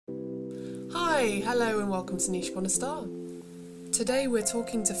Hi, hello and welcome to Niche Upon a Star. Today we're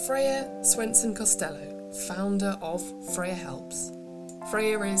talking to Freya Swenson-Costello, founder of Freya Helps.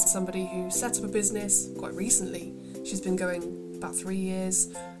 Freya is somebody who set up a business quite recently. She's been going about 3 years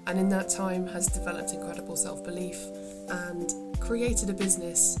and in that time has developed incredible self-belief and created a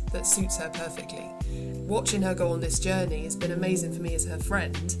business that suits her perfectly. Watching her go on this journey has been amazing for me as her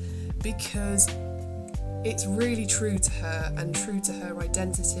friend because it's really true to her and true to her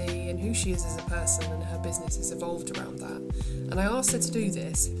identity and who she is as a person, and her business has evolved around that. And I asked her to do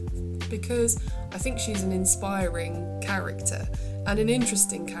this because I think she's an inspiring character and an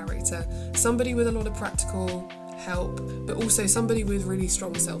interesting character, somebody with a lot of practical help, but also somebody with really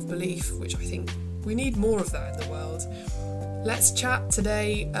strong self-belief, which I think we need more of that in the world. Let's chat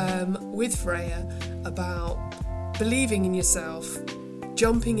today with Freya about believing in yourself,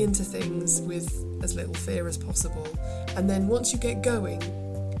 jumping into things with as little fear as possible, and then once you get going,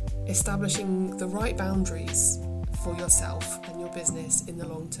 establishing the right boundaries for yourself and your business in the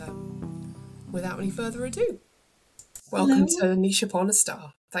long term. Without any further ado, welcome to Niche Upon a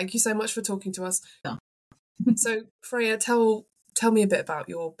Star. Thank you so much for talking to us. Yeah. So Freya, tell me a bit about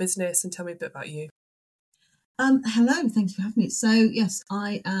your business and tell me a bit about you. Hello, thank you for having me. So yes,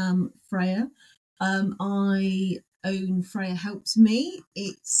 I am Freya. I own Freya Helps Me.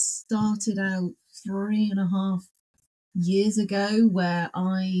 It started out 3.5 years ago where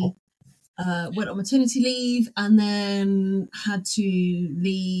I went on maternity leave and then had to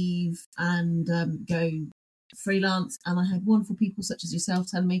leave and go freelance, and I had wonderful people such as yourself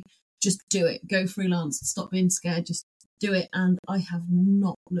telling me, just do it, go freelance, stop being scared, just do it, and I have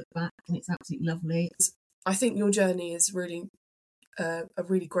not looked back, and it's absolutely lovely. I think your journey is really a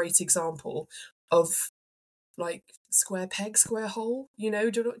really great example of like square peg, square hole,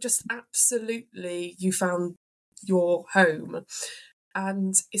 just absolutely you found your home,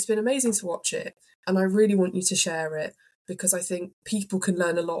 and it's been amazing to watch it, and I really want you to share it because I think people can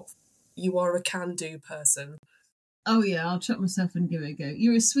learn a lot. You are a can-do person. Oh yeah, I'll chuck myself and give it a go.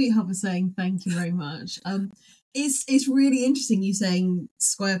 You're a sweetheart for saying thank you very much. It's really interesting you saying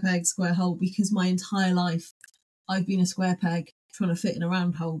square peg, square hole, because my entire life I've been a square peg trying to fit in a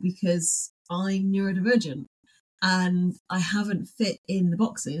round hole because I'm neurodivergent and I haven't fit in the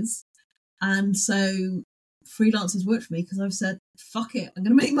boxes. And so freelancers work for me because I've said, fuck it, I'm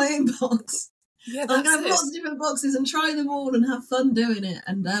going to make my own box. Yeah, I'm going to have lots of different boxes and try them all and have fun doing it.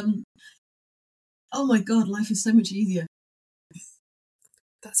 And oh my God, life is so much easier.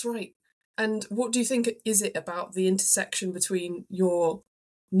 That's right. And what do you think is it about the intersection between your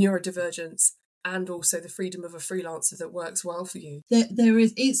neurodivergence and also the freedom of a freelancer that works well for you? There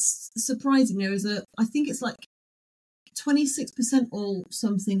is, it's surprising. There is I think it's like 26% or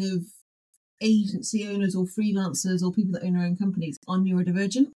something of agency owners or freelancers or people that own their own companies are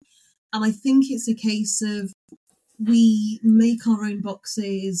neurodivergent. And I think it's a case of we make our own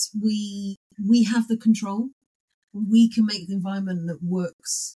boxes, we have the control, we can make the environment that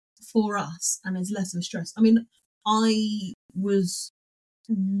works for us and is less of a stress. I mean, I was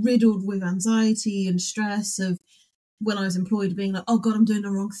riddled with anxiety and stress of when I was employed being like, oh God, I'm doing the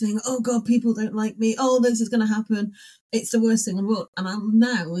wrong thing. Oh God, people don't like me. Oh, this is going to happen. It's the worst thing in the world. And I'm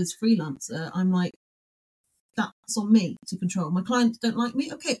now, as freelancer, I'm like, that's on me to control. My clients don't like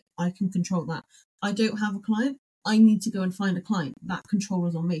me. Okay, I can control that. I don't have a client. I need to go and find a client. That control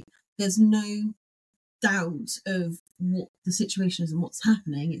is on me. There's no doubt of what the situation is and what's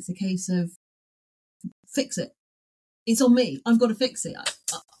happening. It's a case of fix it. It's on me. I've got to fix it.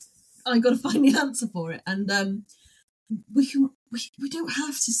 I've got to find the answer for it. And we don't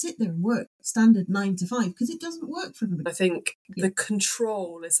have to sit there and work standard 9 to 5 because it doesn't work for everybody. I think the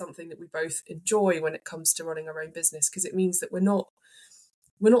control is something that we both enjoy when it comes to running our own business, because it means that we're not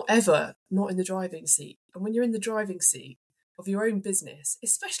ever not in the driving seat. And when you're in the driving seat of your own business,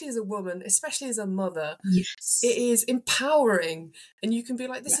 especially as a woman, especially as a mother, yes, it is empowering, and you can be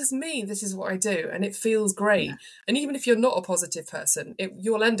like, this is me, this is what I do, and it feels great. Yeah. And even if you're not a positive person,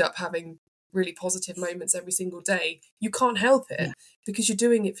 you'll end up having really positive moments every single day. You can't help it because you're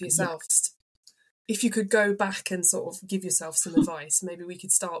doing it for yourself. If you could go back and sort of give yourself some advice, maybe we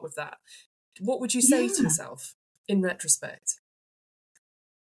could start with that. What would you say to yourself in retrospect?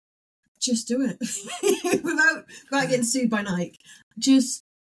 Just do it without getting sued by Nike. Just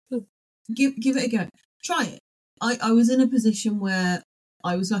give it a go. Try it. I was in a position where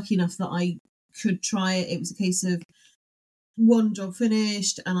I was lucky enough that I could try it. It was a case of one job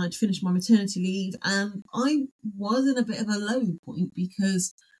finished and I'd finished my maternity leave, and I was in a bit of a low point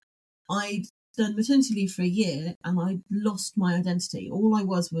because I'd done maternity leave for a year and I'd lost my identity. All I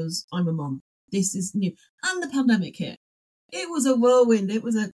was I'm a mum. This is new. And the pandemic hit. It was a whirlwind. It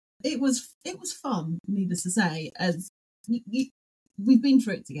was a it was fun, needless to say, as we've been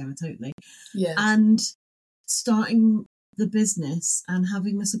through it together, totally. Yeah. And starting the business and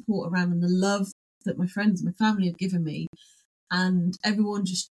having the support around and the love that my friends and my family have given me, and everyone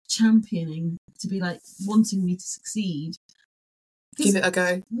just championing to be like wanting me to succeed. Give it a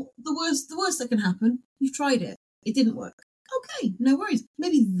go. The worst that can happen, you've tried it. It didn't work. Okay, no worries.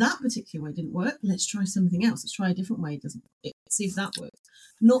 Maybe that particular way didn't work. Let's try something else. Let's try a different way. See if that works.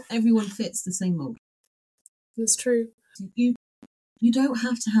 Not everyone fits the same mold. That's true. You don't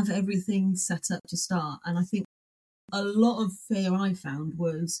have to have everything set up to start. And I think a lot of fear I found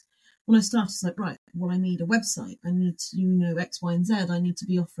was when I started, it's like, right, well, I need a website. I need to know X, Y, and Z. I need to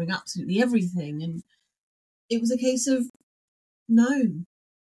be offering absolutely everything. And it was a case of, no,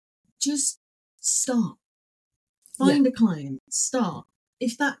 just start. Find a client, start.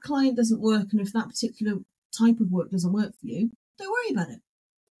 If that client doesn't work and if that particular type of work doesn't work for you, don't worry about it.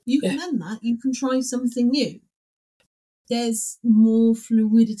 You can end that. You can try something new. There's more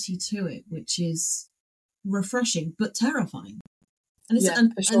fluidity to it, which is refreshing but terrifying. And it's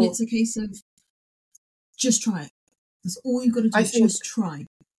and it's a case of just try it. That's all you've got to do. Just try.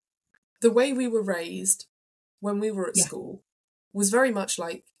 The way we were raised when we were at school was very much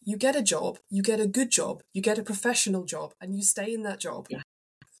like, you get a job, you get a good job, you get a professional job, and you stay in that job. Yeah.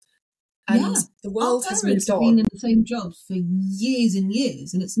 And the world has moved on. I've been in the same jobs for years and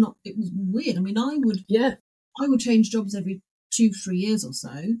years, and it was weird. I mean, I would change jobs every 2-3 years or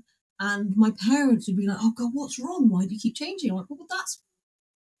so, and my parents would be like, "Oh God, what's wrong? Why do you keep changing?" I'm like, well, that's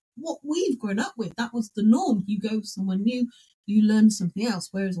what we've grown up with. That was the norm. You go somewhere new, you learn something else.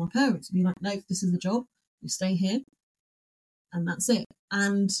 Whereas my parents would be like, "No, this is the job. You stay here, and that's it."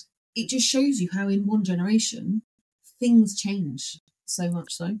 And it just shows you how in one generation things change so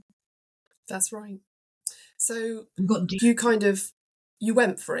much. So that's right. So you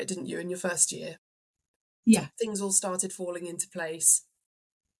went for it, didn't you, in your first year? Yeah. Things all started falling into place,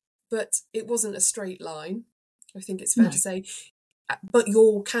 but it wasn't a straight line. I think it's fair to say. But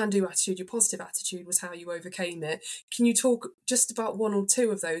your can-do attitude, your positive attitude was how you overcame it. Can you talk just about one or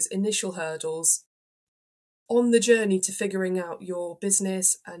two of those initial hurdles on the journey to figuring out your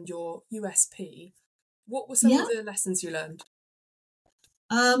business and your USP? What were some of the lessons you learned?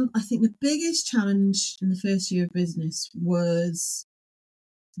 I think the biggest challenge in the first year of business was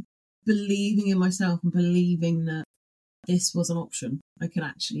believing in myself and believing that this was an option I could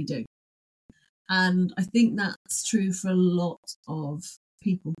actually do. And I think that's true for a lot of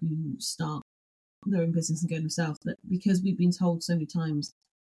people who start their own business and go themselves, that because we've been told so many times,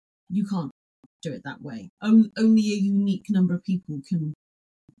 you can't do it that way. Only a unique number of people can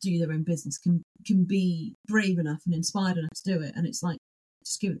do their own business, can be brave enough and inspired enough to do it. And it's like,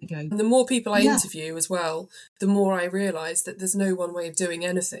 just give it a go. And the more people I interview as well, the more I realise that there's no one way of doing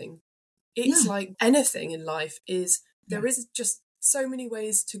anything. It's like anything in life there is just so many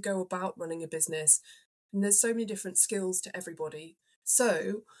ways to go about running a business, and there's so many different skills to everybody.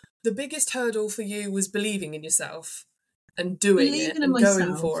 So the biggest hurdle for you was believing in yourself and doing it and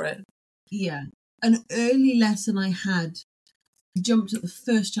going for it. Yeah. An early lesson I had, jumped at the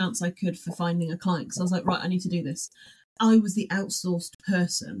first chance I could for finding a client, because I was like, right, I need to do this. I was the outsourced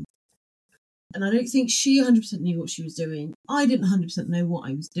person. And I don't think she 100% knew what she was doing. I didn't 100% know what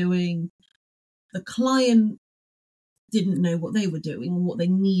I was doing. The client didn't know what they were doing or what they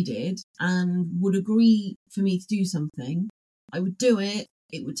needed and would agree for me to do something. I would do it.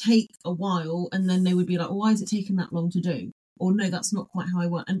 It would take a while. And then they would be like, well, why is it taking that long to do? Or no, that's not quite how I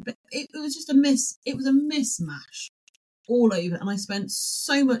want. And it was just it was a mismatch all over. And I spent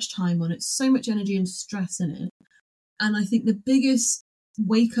so much time on it, so much energy and stress in it. And I think the biggest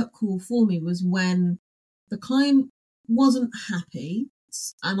wake-up call for me was when the client wasn't happy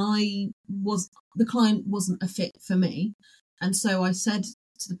and the client wasn't a fit for me. And so I said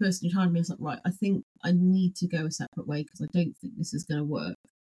to the person who hired me, I was like, right, I think I need to go a separate way because I don't think this is going to work.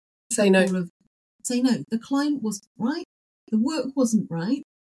 Say no. The client wasn't right. The work wasn't right.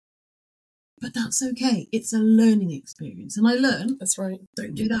 But that's okay. It's a learning experience. And I learned. That's right.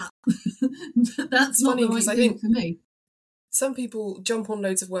 Don't do that. That's not the right thing for me. Some people jump on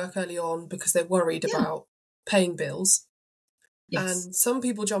loads of work early on because they're worried about paying bills. Yes. And some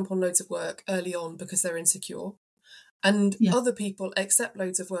people jump on loads of work early on because they're insecure. And other people accept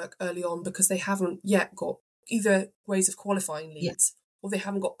loads of work early on because they haven't yet got either ways of qualifying leads or they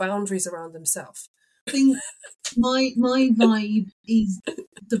haven't got boundaries around themselves. I think my vibe is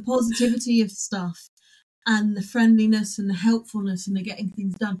the positivity of stuff and the friendliness and the helpfulness and the getting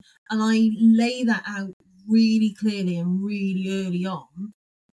things done. And I lay that out really clearly and really early on.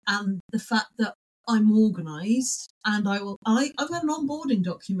 And the fact that I'm organised, and I've got an onboarding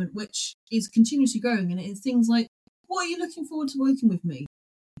document which is continuously growing, and it is things like, what are you looking forward to working with me?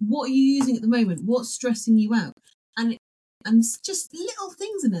 What are you using at the moment? What's stressing you out? And it's just little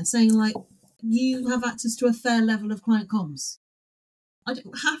things in there saying like, you have access to a fair level of client comms. I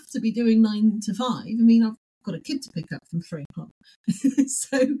don't have to be doing 9 to 5. I mean, I've got a kid to pick up from 3 o'clock.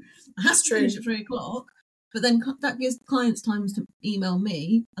 So I have to finish at 3 o'clock. But then that gives clients time to email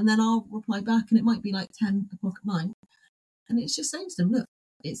me, and then I'll reply back, and it might be like 10 o'clock at night. And it's just saying to them, look,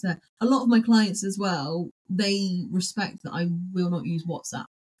 it's there. A lot of my clients as well, they respect that I will not use WhatsApp.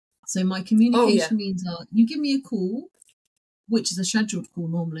 So my communication means are, you give me a call, which is a scheduled call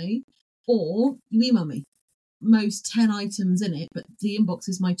normally, or you email me. Most 10 items in it, but the inbox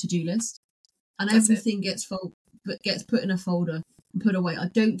is my to-do list. And everything gets put in a folder and put away. I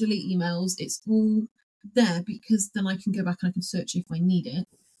don't delete emails. It's all there because then I can go back and I can search if I need it.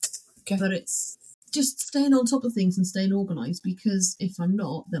 Okay. But it's just staying on top of things and staying organised, because if I'm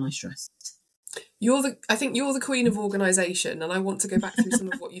not, then I stress. I think you're the queen of organisation, and I want to go back through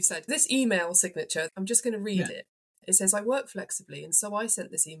some of what you've said. This email signature, I'm just going to read it. It says, I work flexibly, and so I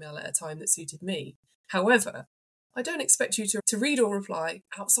sent this email at a time that suited me. However, I don't expect you to read or reply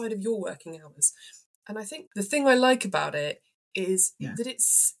outside of your working hours. And I think the thing I like about it is that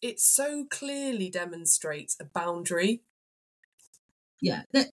it so clearly demonstrates a boundary. Yeah,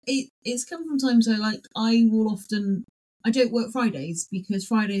 it's come from times where, like, I don't work Fridays because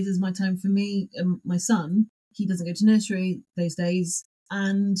Fridays is my time for me and my son. He doesn't go to nursery those days.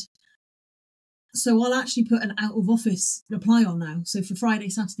 And so I'll actually put an out of office reply on now. So for Friday,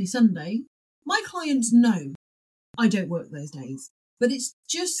 Saturday, Sunday, my clients know I don't work those days. But it's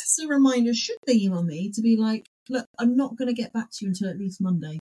just a reminder, should they email me, to be like, look, I'm not going to get back to you until at least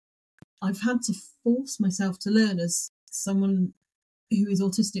Monday. I've had to force myself to learn as someone who is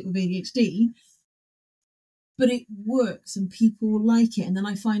autistic with ADHD, but it works and people like it. And then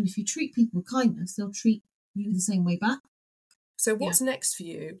I find if you treat people with kindness, they'll treat you the same way back. So what's next for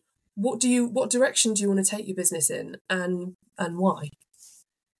you? What direction do you want to take your business in, and why?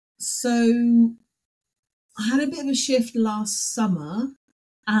 So I had a bit of a shift last summer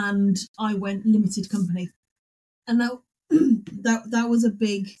and I went limited company. And that was a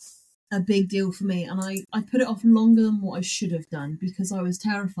big deal for me. And I put it off longer than what I should have done because I was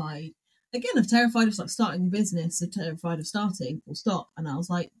terrified. Again, I'm terrified of like starting a business, I'm terrified of starting or stop. And I was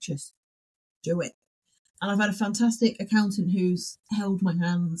like, just do it. And I've had a fantastic accountant who's held my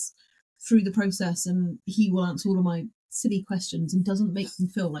hands through the process, and he will answer all of my silly questions and doesn't make them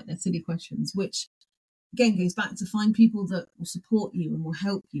feel like they're silly questions, which again goes back to find people that will support you and will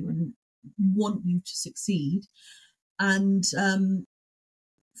help you and want you to succeed. And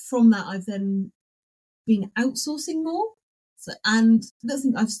from that, I've then been outsourcing more. And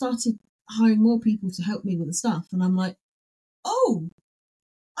I've started hiring more people to help me with the stuff. And I'm like, oh,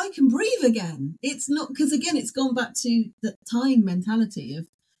 I can breathe again. It's not, because again, it's gone back to the time mentality of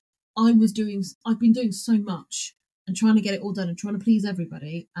I've been doing so much and trying to get it all done and trying to please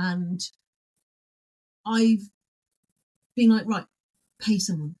everybody. And I've been like, right, pay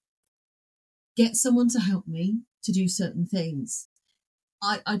someone. Get someone to help me to do certain things.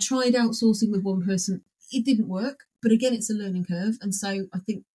 I tried outsourcing with one person. It didn't work. But again, it's a learning curve. And so I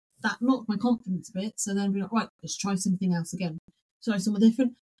think that knocked my confidence a bit. So then I'd be like, right, let's try something else again. Try something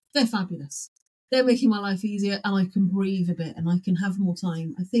different. They're fabulous. They're making my life easier, and I can breathe a bit and I can have more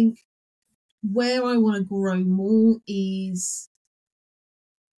time. I think where I want to grow more is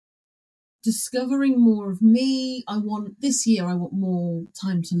discovering more of me. This year I want more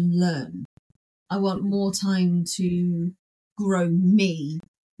time to learn. I want more time to grow me,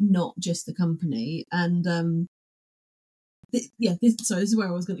 not just the company. And this is where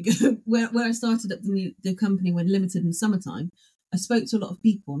I was going to go. Where I started at the company when limited in the summertime, I spoke to a lot of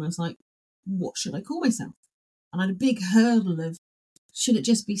people and I was like, what should I call myself? And I had a big hurdle of, should it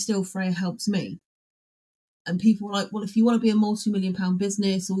just be still Freya Helps Me? And people were like, well, if you want to be a multi-million-pound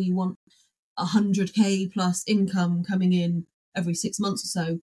business or you want 100k plus income coming in every 6 months or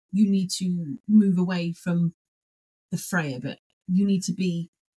so, you need to move away from the Freya bit. You need to be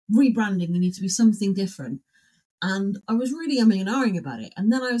rebranding. You need to be something different. And I was really umming and ahhing about it.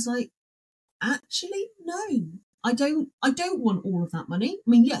 And then I was like, actually, no, I don't want all of that money. I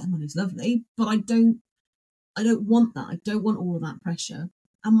mean, yeah, money's lovely, but I don't want that. I don't want all of that pressure.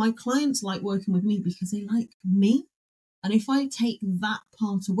 And my clients like working with me because they like me. And if I take that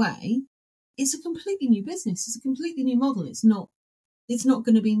part away, it's a completely new business. It's a completely new model. It's not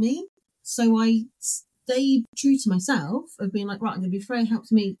going to be me. So I stayed true to myself of being like, right, I'm going to be Freya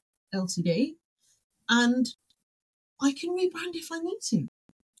Helps Me Ltd. And I can rebrand if I need to.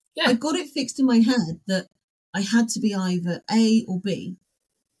 Yeah. I got it fixed in my head that I had to be either A or B.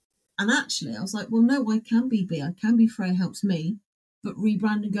 And actually, I was like, well, no, I can be B. I can be Freya Helps Me, but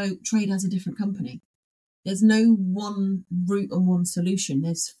rebrand and go trade as a different company. There's no one route and one solution.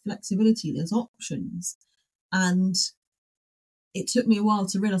 There's flexibility. There's options. And it took me a while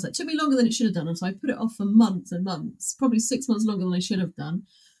to realise. It took me longer than it should have done. And so I put it off for months and months, probably 6 months longer than I should have done.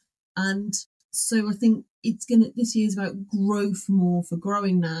 And so I think this year's about growth more, for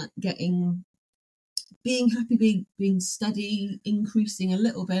growing that, being happy, being steady, increasing a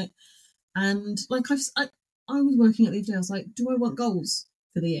little bit. And like I was working at the other day, I was like, do I want goals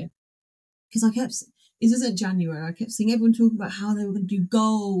for the year? Because this isn't January, I kept seeing everyone talking about how they were going to do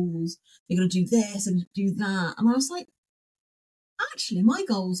goals, they're going to do this and do that. And I was like, actually, my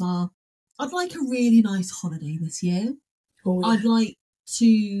goals are, I'd like a really nice holiday this year. Oh, yeah. I'd like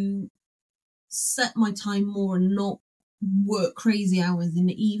to set my time more and not work crazy hours in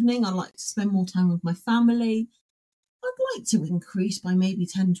the evening. I'd like to spend more time with my family. I'd like to increase by maybe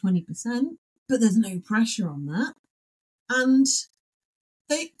 10-20%, but there's no pressure on that. And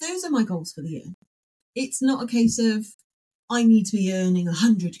those are my goals for the year. It's not a case of I need to be earning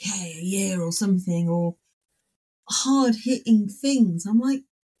 100k a year or something, or hard hitting things. I'm like,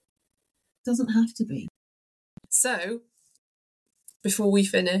 doesn't have to be. So, before we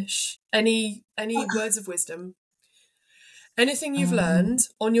finish, any words of wisdom? Anything you've learned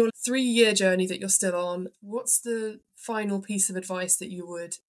on your 3-year journey that you're still on? What's the final piece of advice that you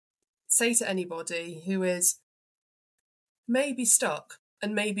would say to anybody who is maybe stuck,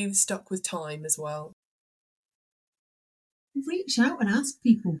 and maybe stuck with time as well? Reach out and ask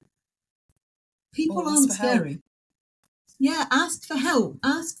people. People aren't scary. Yeah, ask for help.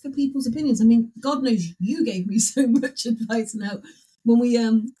 Ask for people's opinions. I mean, God knows you gave me so much advice and help when we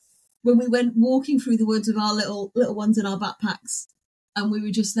went walking through the woods with our little ones in our backpacks, and we were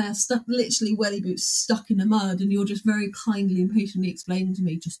just there, stuck, literally welly boots stuck in the mud, and you're just very kindly and patiently explaining to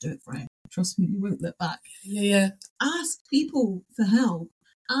me, just do it, Freya. Trust me, you won't look back. Yeah. Ask people for help.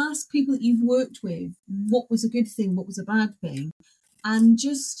 Ask people that you've worked with what was a good thing, what was a bad thing, and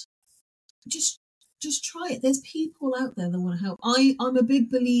just try it. There's people out there that want to help. I'm a big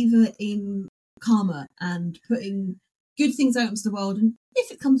believer in karma and putting good things out into the world, and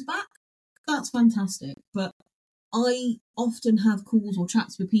if it comes back, that's fantastic. But I often have calls or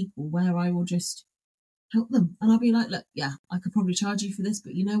chats with people where I will just help them, and I'll be like, look, yeah, I could probably charge you for this,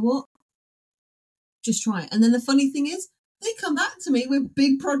 but you know what? Just try it. And then the funny thing is, they come back to me with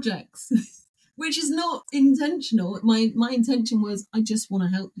big projects, which is not intentional. My intention was, I just want to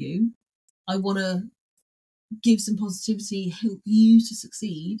help you. I want to give some positivity, help you to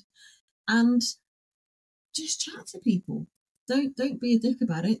succeed, and just chat to people. Don't be a dick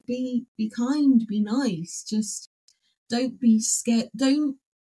about it. Be kind, be nice. Just don't be scared. Don't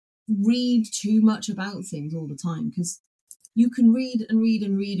read too much about things all the time, because you can read and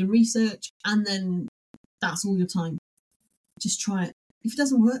research, and then that's all your time. Just try it. If it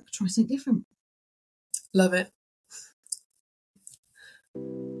doesn't work, try something different. Love it.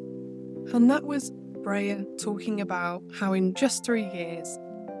 And that was Freya talking about how in just 3 years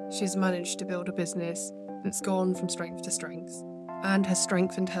she's managed to build a business that's gone from strength to strength and has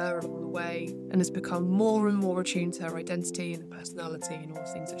strengthened her along the way and has become more and more attuned to her identity and her personality and all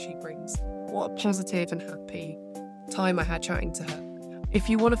the things that she brings. What a positive and happy time I had chatting to her. If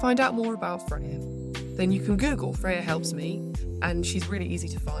you want to find out more about Freya, then you can Google Freya Helps Me, and she's really easy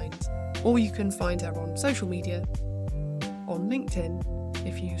to find. Or you can find her on social media, on LinkedIn,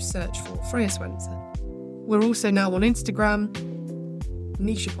 if you search for Freya Swenson. We're also now on Instagram,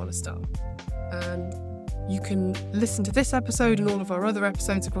 Niche Upon a Star. And you can listen to this episode and all of our other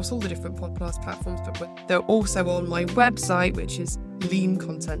episodes across all the different podcast platforms, but they're also on my website, which is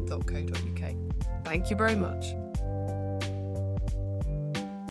leancontent.co.uk. Thank you very much.